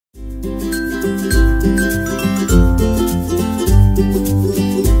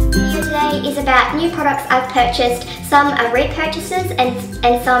Is about new products I've purchased. Some are repurchases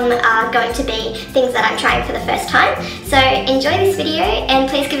and some are going to be things that I'm trying for the first time. So enjoy this video and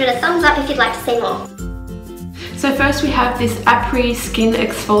please give it a thumbs up if you'd like to see more. So first we have this Après Skin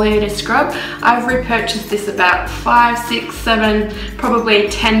Exfoliator Scrub. I've repurchased this about 5, 6, 7, probably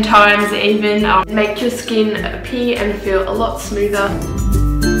 10 times even. Make your skin appear and feel a lot smoother.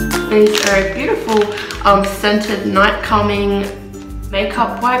 These are a beautiful scented night calming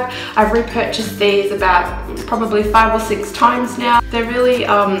makeup wipe. I've repurchased these about probably 5 or 6 times now. They're really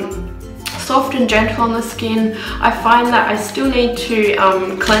soft and gentle on the skin. I find that I still need to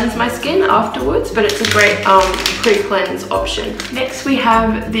cleanse my skin afterwards, but it's a great pre-cleanse option. Next we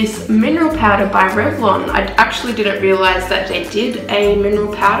have this mineral powder by Revlon. I actually didn't realize that they did a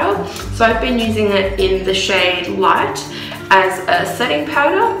mineral powder, so I've been using it in the shade Light as a setting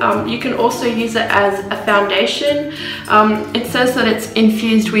powder. You can also use it as a foundation. It says that it's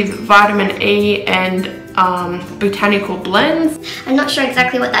infused with vitamin E and botanical blends. I'm not sure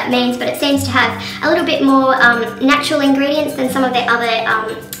exactly what that means, but it seems to have a little bit more natural ingredients than some of the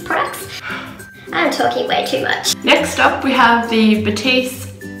other products. I'm talking way too much. Next up we have the Batiste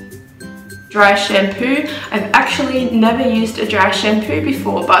dry shampoo. I've actually never used a dry shampoo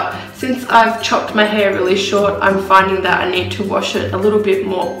before, but since I've chopped my hair really short, I'm finding that I need to wash it a little bit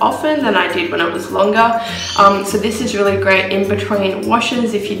more often than I did when it was longer. So this is really great in between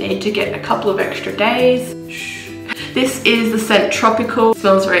washes if you need to get a couple of extra days. This is the scent Tropical. It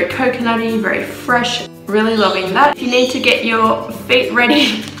smells very coconutty, very fresh. Really loving that. If you need to get your feet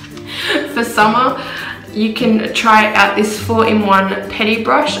ready for summer, you can try out this 4-in-1 petty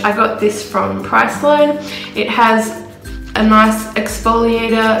brush. I got this from Priceline. It has a nice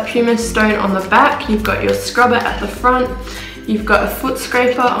exfoliator pumice stone on the back. You've got your scrubber at the front. You've got a foot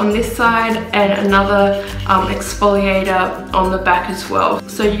scraper on this side and another exfoliator on the back as well.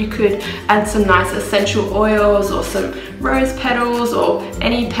 So you could add some nice essential oils or some rose petals or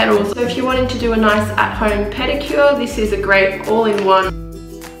any petals. So if you're wanting to do a nice at-home pedicure, this is a great all-in-one.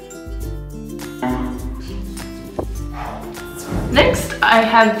 Next, I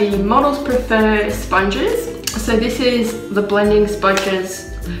have the Models Prefer sponges. So this is the blending sponges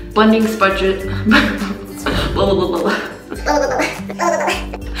blending sponges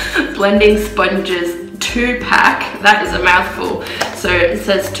 2-pack. That is a mouthful. So it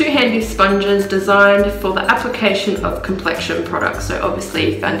says 2 handy sponges designed for the application of complexion products. So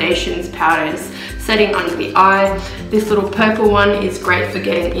obviously foundations, powders, setting under the eye. This little purple one is great for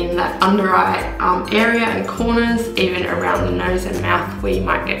getting in that under eye area and corners, even around the nose and mouth where you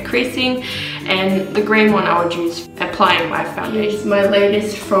might get creasing. And the green one I would use applying my foundation. This is my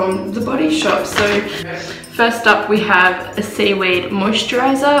latest from the Body Shop. So first up we have a seaweed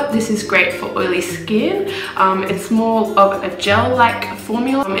moisturizer. This is great for oily skin. It's more of a gel-like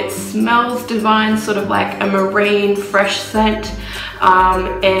formula. It smells divine, sort of like a marine fresh scent.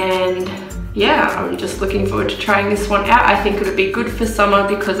 And yeah, I'm just looking forward to trying this one out. I think it would be good for summer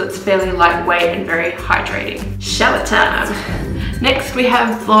because it's fairly lightweight and very hydrating. Shower time. Next we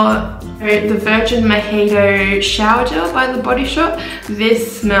have the Virgin Mojito Shower Gel by the Body Shop.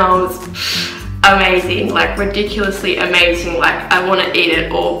 This smells amazing, like ridiculously amazing. Like I want to eat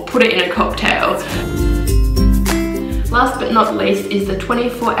it or put it in a cocktail. Last but not least is the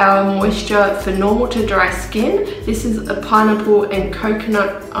 24-hour moisture for normal to dry skin. This is a pineapple and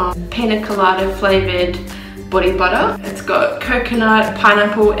coconut pina colada flavored body butter. It's got coconut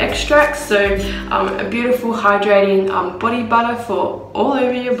pineapple extract, so a beautiful hydrating body butter for all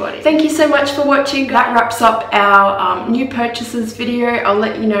over your body. Thank you so much for watching. That wraps up our new purchases video. I'll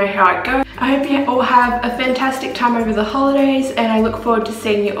let you know how it goes. I hope you all have a fantastic time over the holidays and I look forward to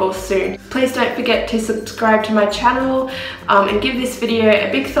seeing you all soon. Please don't forget to subscribe to my channel and give this video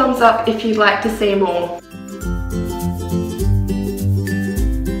a big thumbs up if you'd like to see more.